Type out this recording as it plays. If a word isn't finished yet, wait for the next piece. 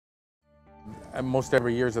And most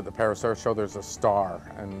every year at the Paris Air Show there's a star,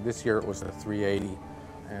 and this year it was the A380.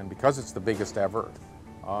 And because it's the biggest ever,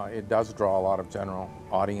 it does draw a lot of general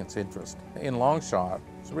audience interest. In long shot,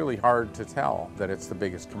 it's really hard to tell that it's the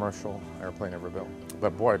biggest commercial airplane ever built.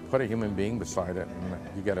 But boy, put a human being beside it and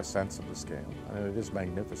you get a sense of the scale. And it is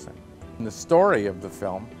magnificent. In the story of the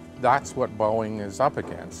film, that's what Boeing is up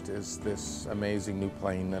against, is this amazing new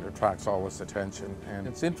plane that attracts all this attention. And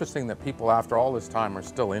it's interesting that people after all this time are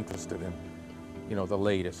still interested in, the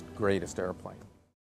latest, greatest airplane.